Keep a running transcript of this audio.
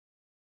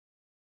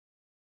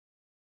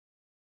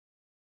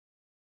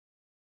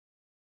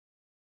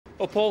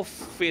Well, Paul,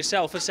 for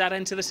yourself, a sad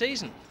end to the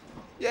season.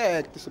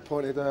 Yeah,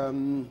 disappointed.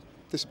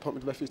 Disappointed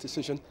with the referee's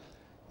decision.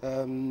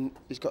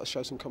 He's got to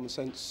show some common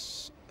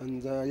sense,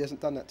 and he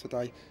hasn't done that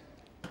today.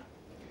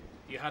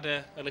 You had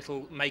a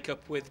little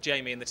make-up with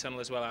Jamie in the tunnel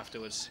as well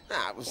afterwards.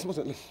 Nah, it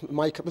wasn't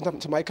make-up. There's nothing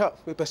to make up.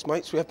 We're best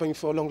mates. We have been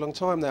for a long, long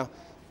time now.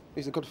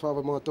 He's a godfather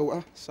of my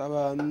daughter, so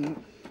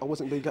I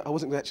wasn't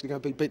actually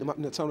going to be beating him up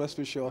in the tunnel, that's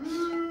for sure.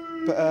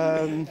 But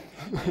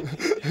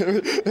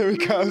here he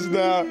comes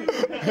now.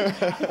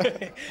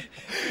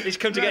 He's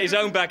come to get his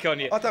own back on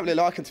you. I don't really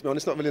like him, to be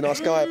honest. Not a really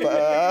nice guy,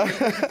 but.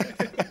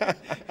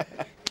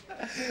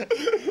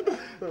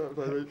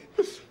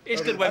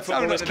 It's good when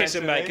footballers kiss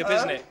and make-up,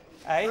 isn't it?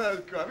 Hey?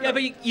 Yeah,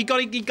 but you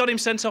got him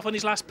sent off on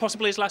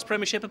possibly his last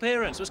Premiership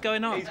appearance. What's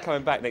going on? He's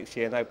coming back next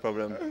year, no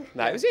problem.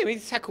 No, it was him. He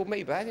tackled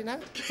me bad, you know.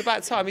 It's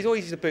about time. He's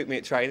always used to boot me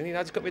at training. You know,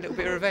 I just got me a little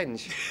bit of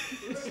revenge.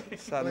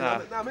 So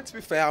no. I mean, to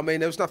be fair, I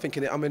mean, there was nothing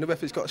in it. I mean, the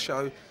referee's got to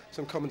show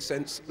some common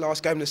sense.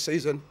 Last game of the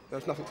season, there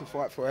was nothing to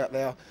fight for out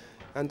there,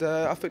 and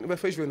I think the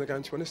referee's ruined the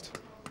game, to be honest.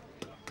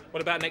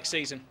 What about next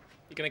season?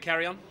 You going to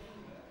carry on?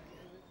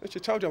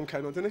 Richard told you I'm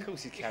carrying on, didn't he? Of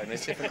course he's carrying.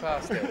 It's different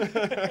class still. Can't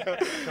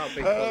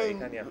beat quality,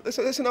 can you?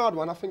 It's an hard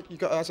one. I think you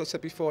got, as I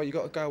said before, you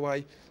got to go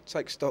away,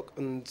 take stock,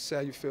 and see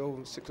how you feel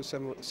in 6 or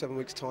 7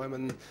 weeks' time.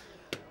 And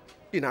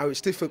you know, it's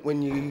different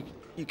when you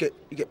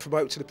get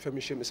promoted to the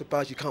Premiership. It's a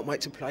buzz. You can't wait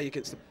to play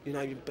against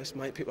your best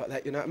mate, people like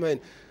that. You know what I mean?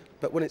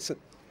 But when it's a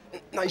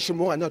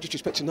nationwide, no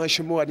disrespect to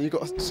nationwide, and you've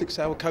got a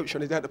 6-hour coach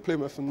on it down to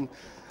Plymouth, and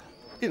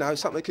you know,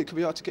 something that could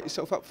be hard to get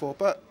yourself up for.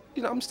 But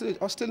you know,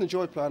 I still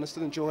enjoy playing. I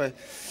still enjoy,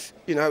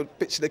 you know,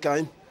 bits of the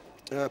game.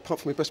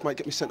 Apart from my best mate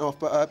get me sent off,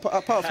 but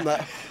apart from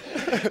that,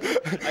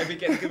 Maybe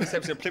get a good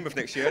reception at Plymouth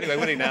next year. Anyway,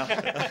 will he now?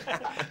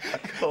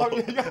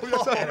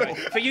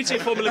 For you two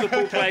former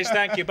Liverpool players,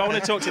 thank you. But I want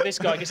to talk to this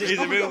guy because He's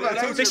a real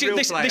player. This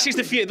is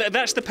the future.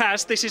 That's the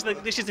past. This is the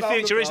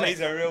future, isn't it? He's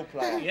a real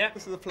player. Yeah.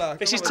 this is the player.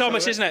 This is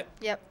Thomas, isn't it?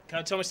 Yep.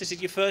 Thomas, this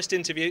is your first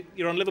interview.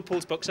 You're on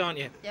Liverpool's books, aren't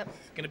you? Yep.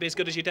 Going to be as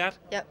good as your dad?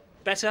 Yep.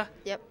 Better?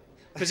 Yep.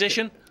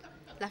 Position?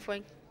 Left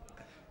wing.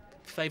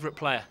 Favourite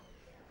player?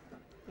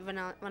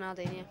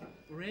 Ronaldinho.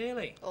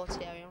 Really? Or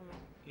Thierry Henry.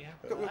 Yeah.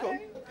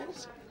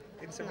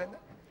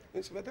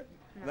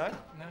 No.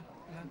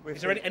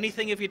 Is there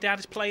anything of your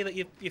dad's play that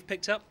you've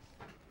picked up?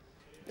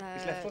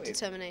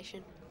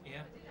 Determination.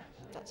 Yeah.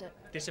 That's it.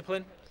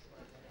 Discipline?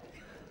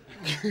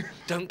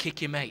 Don't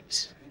kick your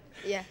mates.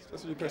 Yeah.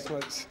 That's your best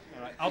mates.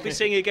 All right. I'll be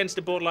seeing you against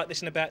a board like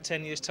this in about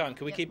 10 years' time.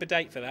 Can we keep a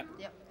date for that?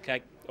 Yep.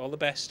 Okay. All the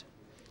best.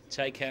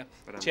 Take care.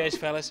 Cheers,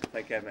 fellas.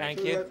 Take care, mate.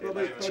 Thank you.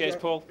 Cheers,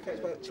 Paul.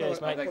 Cheers,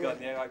 mate.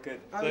 Yeah, right,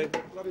 good. Love you,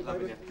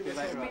 baby.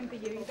 Remember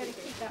you better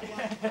keep that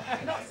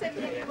one. Not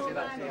sending any more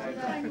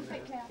land.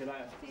 Take care. Take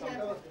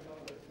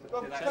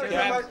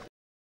care, mate.